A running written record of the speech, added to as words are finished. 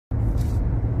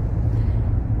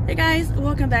Hey guys,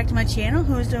 welcome back to my channel.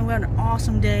 Who's doing well, an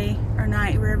awesome day or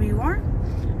night wherever you are.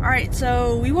 Alright,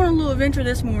 so we went on a little adventure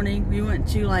this morning. We went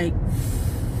to like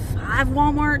 5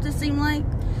 Walmarts, it seemed like.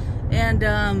 And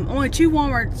only 2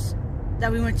 Walmarts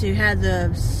that we went to had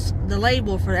the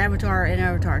label for Avatar and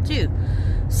Avatar 2.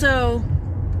 So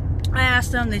I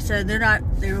asked them, they said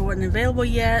they weren't available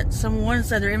yet. One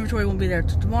said their inventory won't be there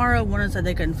till tomorrow. One said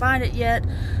they couldn't find it yet.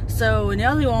 So, and the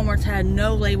other Walmarts had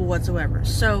no label whatsoever.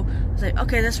 So I was like,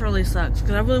 okay, this really sucks,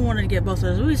 because I really wanted to get both of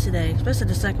those movies today, especially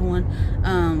the second one.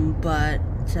 And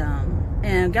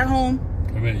got home.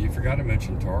 I mean, you forgot to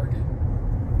mention Target.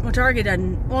 Well, Target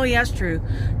doesn't. Well, yeah, that's true.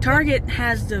 Target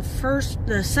has the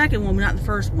second one, but not the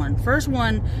first one. First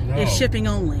one is shipping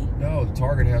only. No,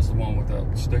 Target has the one with the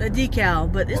sticker. The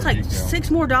decal, but it's like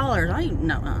 $6 more. I ain't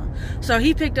no. So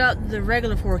he picked up the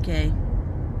regular 4K,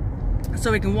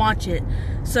 so we can watch it.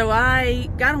 So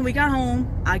we got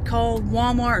home. I called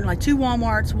Walmart, like 2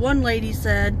 Walmarts. One lady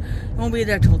said it won't be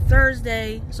there till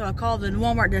Thursday. So I called the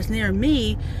Walmart that's near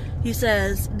me. He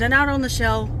says they're not on the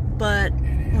shelf, but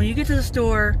when you get to the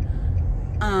store,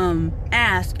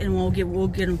 ask and we'll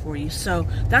get them for you. So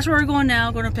that's where we're going now.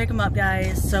 Going to pick them up,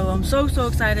 guys. So I'm so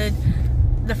excited.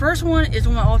 The first one is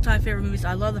one of my all-time favorite movies.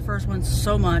 I love the first one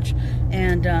so much,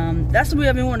 and that's the movie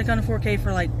I've been wanting to come to 4K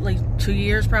for like 2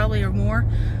 years probably or more.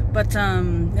 But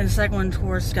and the second one, of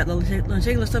course, got the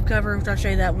lenticular slipcover, which I'll show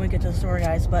you that when we get to the store,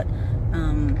 guys. But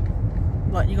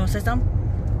what, you gonna say something?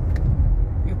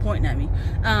 You're pointing at me.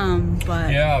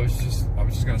 But yeah, I was just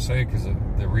gonna say, because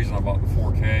the reason I bought the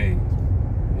 4K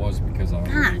was because I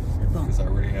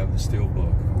already have the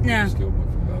steelbook. Yeah. The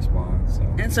steelbook from Best Buy. So.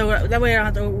 And so that way I don't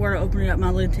have to worry about opening up my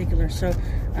lenticular. So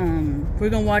we're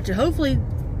gonna watch it hopefully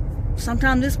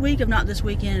sometime this week, if not this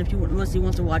weekend, unless he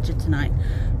wants to watch it tonight.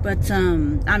 But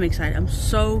I'm excited. I'm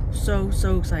so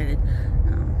excited.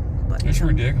 But it's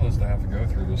ridiculous to have to go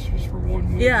through this just for one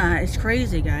movie. Yeah, it's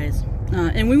crazy, guys.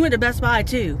 And we went to Best Buy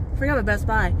too. Forgot about Best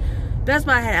Buy. Best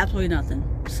Buy had absolutely nothing,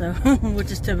 so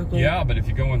which is typical. Yeah, but if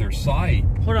you go on their site,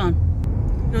 hold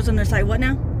on, goes on their site. What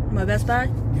now? My Best Buy?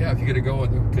 Yeah, if you're gonna go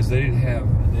with, because they didn't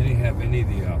have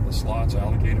any of the slots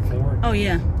allocated for it. Oh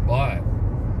yeah. But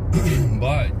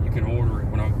you can order it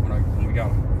when we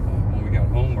got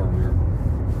home earlier.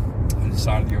 I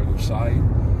decided to go to their site,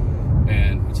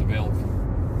 and it's available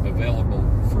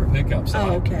for pickup. So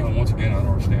okay. Once again, I don't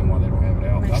understand why they don't have it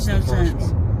out. Makes That's no the first sense.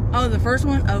 one. Oh, the first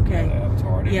one? Okay. Yeah, the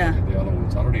Avatar. I didn't look at the other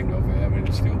ones. I don't even know if they have any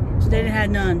steelbooks. They didn't have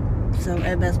none. So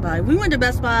at Best Buy, we went to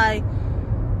Best Buy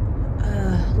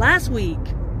last week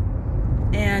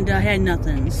and had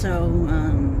nothing. So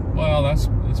well, it's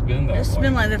been that. It's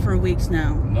been like that for weeks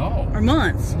now. No. Or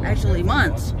months, actually,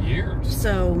 months. Years.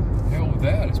 So. Hell with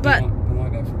that. It's been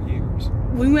like that for years.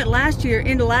 We went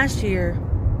into last year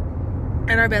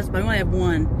at our Best Buy. We only have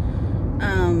one.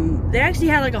 They actually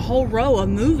had like a whole row of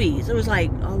movies. It was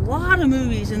like a lot of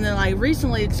movies, and then like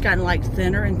recently it's gotten like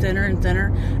thinner and thinner and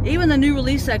thinner. Even the new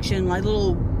release section, like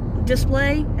little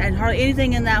display, and hardly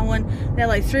anything in that one. They had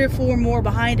like 3 or 4 more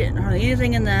behind it, and hardly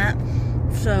anything in that.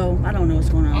 So I don't know what's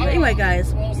going on. But anyway,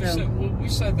 guys. Well, we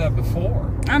said that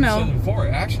before. I know. We said it before.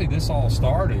 Actually, this all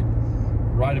started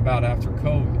right about after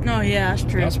COVID. Oh yeah, that's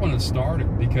true. That's when it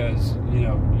started, because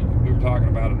we were talking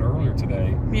about it earlier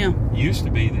today. Yeah. It used to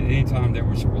be that anytime there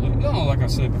was a release, like I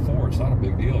said before, it's not a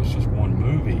big deal. It's just one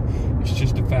movie. It's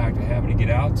just the fact of having to get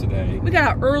out today. We got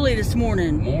out early this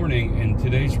morning. And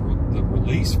today's the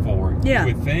release for it. Yeah.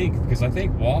 You would think, because I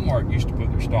think Walmart used to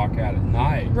put their stock out at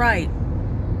night. Right.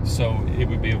 So it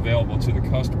would be available to the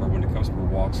customer when the customer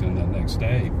walks in that next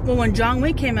day. Well, when John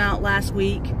Wick came out last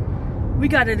week, we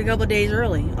got it a couple of days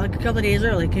early.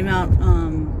 It came out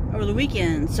over the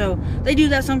weekend. So they do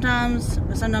that sometimes,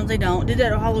 but sometimes they don't. Did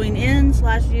that at Halloween Ends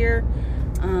last year.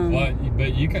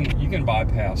 But you can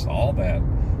bypass all that.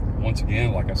 Once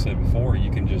again, like I said before, you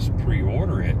can just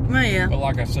pre-order it. Oh, yeah. But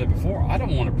like I said before, I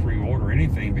don't want to pre-order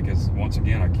anything, because once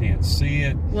again, I can't see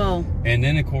it. Well. And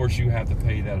then of course you have to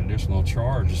pay that additional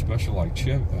charge, especially like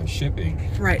shipping.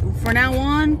 Right. For now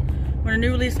on, when a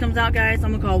new release comes out, guys,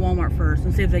 I'm gonna call Walmart first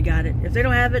and see if they got it. If they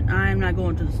don't have it, I'm not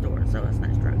going to the store. So that's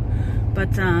nice, right?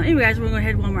 But anyway, guys, we're gonna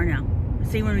head to Walmart now.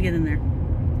 See you when we get in there.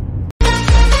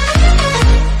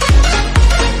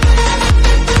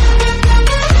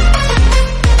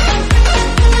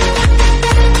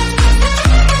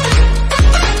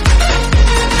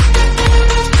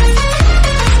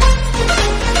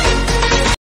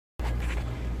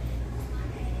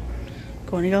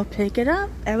 Going to go pick it up.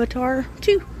 Avatar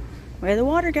 2. Way of the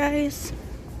water, guys.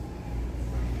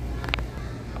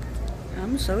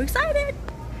 I'm so excited.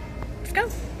 Let's go.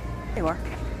 There you are.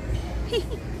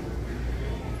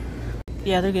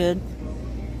 Yeah, they're good.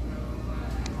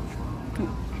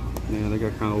 Yeah, they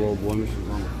got kind of little blemishes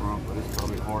on the front, but it's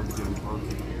probably hard to get them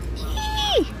perfect.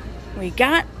 We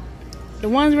got the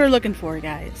ones we're looking for,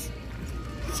 guys.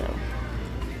 So,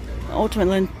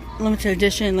 Ultimate Limited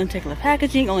Edition lenticular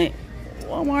packaging, only at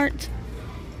Walmart.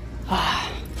 Ah,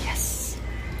 yes.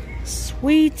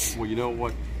 Sweet. Well, you know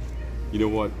what? You know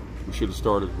what? We should have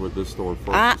started with this store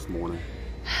first this morning.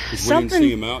 Because we didn't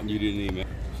see him out and you didn't even.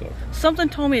 So. Something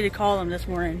told me to call him this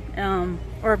morning.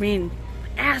 Or I mean,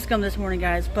 ask him this morning,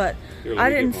 guys. But Here, I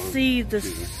didn't see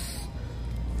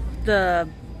the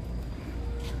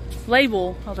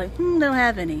label. I was like, they don't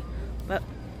have any. But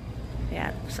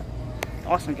yeah, so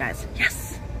awesome, guys.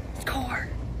 Yes, score.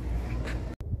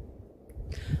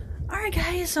 All right,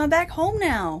 guys. So I'm back home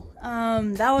now.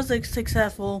 That was a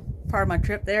successful part of my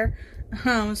trip there.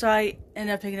 So I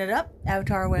ended up picking it up,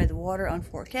 Avatar: Way of the Water on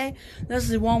 4K. This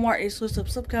is a Walmart exclusive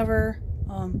slipcover.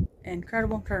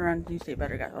 Incredible. Turn around, you see it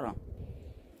better, guys. Hold on.